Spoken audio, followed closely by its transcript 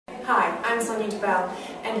Hi, I'm Sonia Doubell,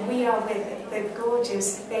 and we are with the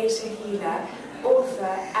gorgeous Theta healer, author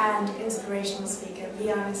and inspirational speaker,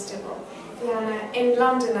 Vianna Stibal. Vianna, in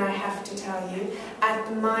London, I have to tell you, at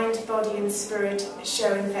the Mind, Body and Spirit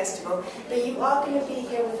Show and Festival, but you are going to be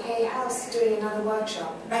here with Hay House doing another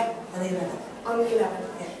workshop. Right, on the 11th. On the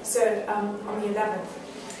 11th. Yeah. So, on the 11th.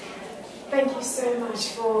 Thank you so much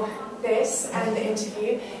for this and the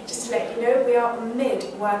interview. Just to let you know, we are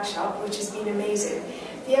mid-workshop, which has been amazing.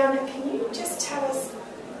 Vianna, can you just tell us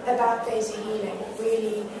about Theta healing,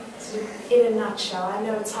 really sort of in a nutshell? I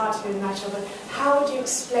know it's hard to do in a nutshell, but how would you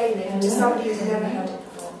explain it to somebody who's never heard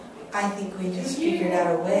it before? I think we just figured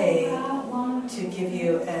out a way to give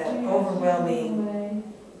you an overwhelming,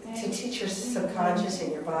 to teach your subconscious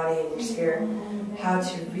and your body and your spirit how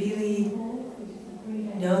to really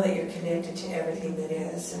know that you're connected to everything that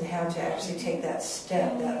is, and how to actually take that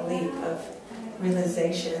step, that leap of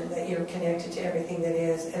realization that you're connected to everything that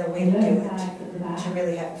is, and a way to do it to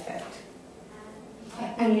really have effect.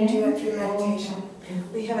 And you do it through meditation?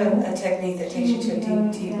 We have a technique that takes you to a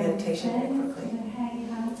deep, deep meditation very quickly.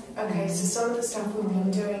 Okay, so some of the stuff we've been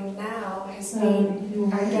doing now has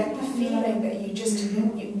been, I get the feeling that you just,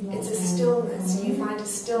 it's a stillness, and you find a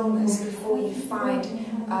stillness before you find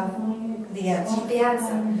the answer. The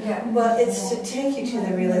answer, yeah. Well, it's to take you to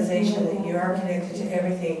the realization that you are connected to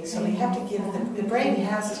everything. So we have to give, the brain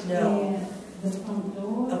has to know,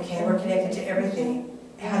 okay, we're connected to everything.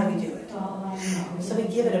 How do we do it? So we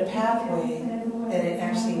give it a pathway that it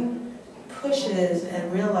actually pushes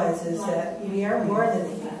and realizes that we are more than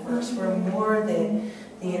the universe. We're more than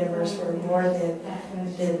the universe. We're more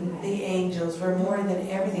than the angels. We're more than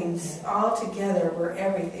everything. All together, we're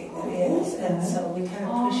everything that is. And so we kind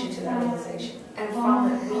of push you to that realization. And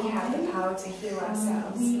from it, we have the power to heal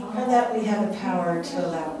ourselves. From that, we have the power to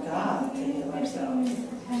allow God to heal ourselves.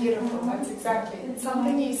 Beautiful, that's exactly it.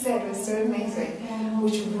 Something you said was so amazing,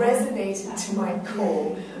 which resonated to my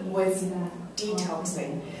core, was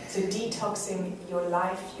detoxing. So detoxing your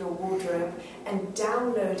life, your wardrobe, and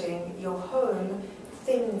downloading your home,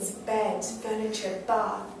 things, beds, furniture,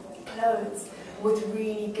 bath, clothes, with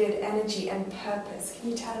really good energy and purpose.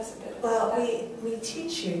 Can you tell us a bit about that? Well, we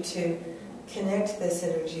teach you to connect this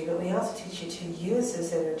energy, but we also teach you to use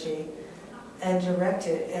this energy and direct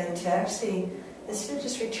it, and to actually, instead of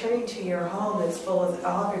just returning to your home that's full of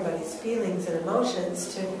everybody's feelings and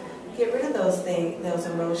emotions, to get rid of those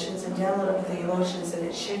emotions and download it with the emotions that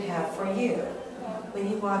it should have for you. When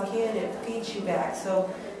you walk in, it feeds you back. So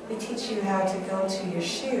we teach you how to go to your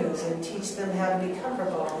shoes and teach them how to be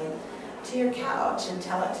comfortable, and to your couch and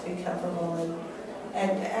tell it to be comfortable,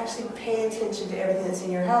 and actually pay attention to everything that's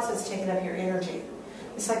in your house that's taking up your energy.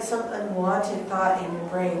 It's like some unwanted thought in your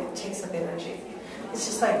brain. It takes up energy. It's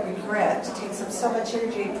just like regret. It takes up so much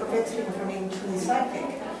energy, it prevents people from being truly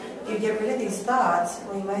psychic. You get rid of these thoughts,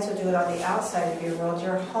 well, you might as well do it on the outside of your world.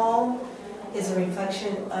 Your home is a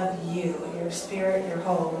reflection of you, your spirit, your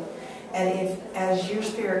home. And as your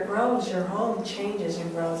spirit grows, your home changes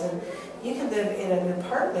and grows. And you can live in an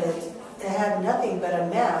apartment that had nothing but a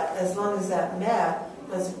mat. As long as that mat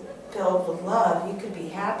was filled with love, you could be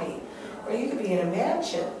happy. Or you could be in a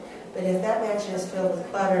mansion. But if that mansion is filled with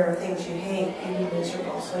clutter or things you hate, you'd be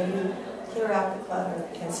miserable. So you clear out the clutter.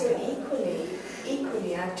 And so equally,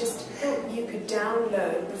 I just thought you could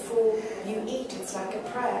download before you eat. It's like a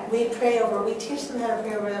prayer. We teach them how to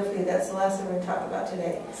pray over their food. That's the last thing we're going to talk about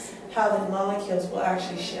today. How the molecules will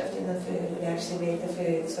actually shift in the food and actually make the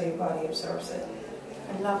food so your body absorbs it.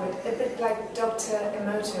 I love it. A bit like Dr.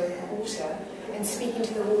 Emoto, water, and speaking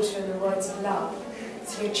to the water in the words of love.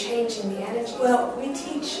 So you're changing the energy. Well,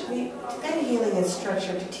 Theta healing is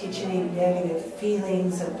structured to teach any negative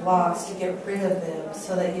feelings and blocks, to get rid of them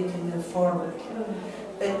so that you can move forward.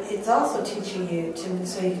 But it's also teaching you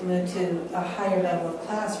so you can move to a higher level of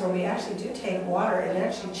class, where we actually do take water and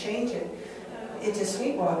actually change it into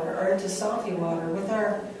sweet water or into salty water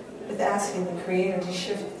with asking the Creator to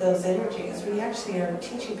shift those energies. We actually are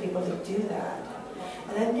teaching people to do that.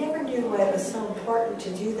 And I never knew why it was so important to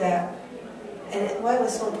do that, and why it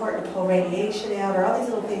was so important to pull radiation out, or all these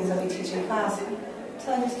little things that we teach in class,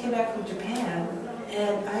 until I just came back from Japan.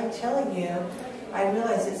 And I'm telling you, I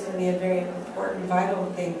realized it's going to be a very important, vital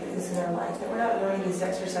thing that is in our life, that we're not learning these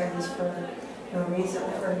exercises for no reason,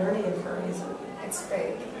 that we're learning them for a reason. It's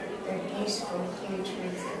big. They're beautiful, huge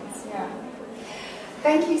reasons. Yeah.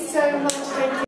 Thank you so much. Thank you.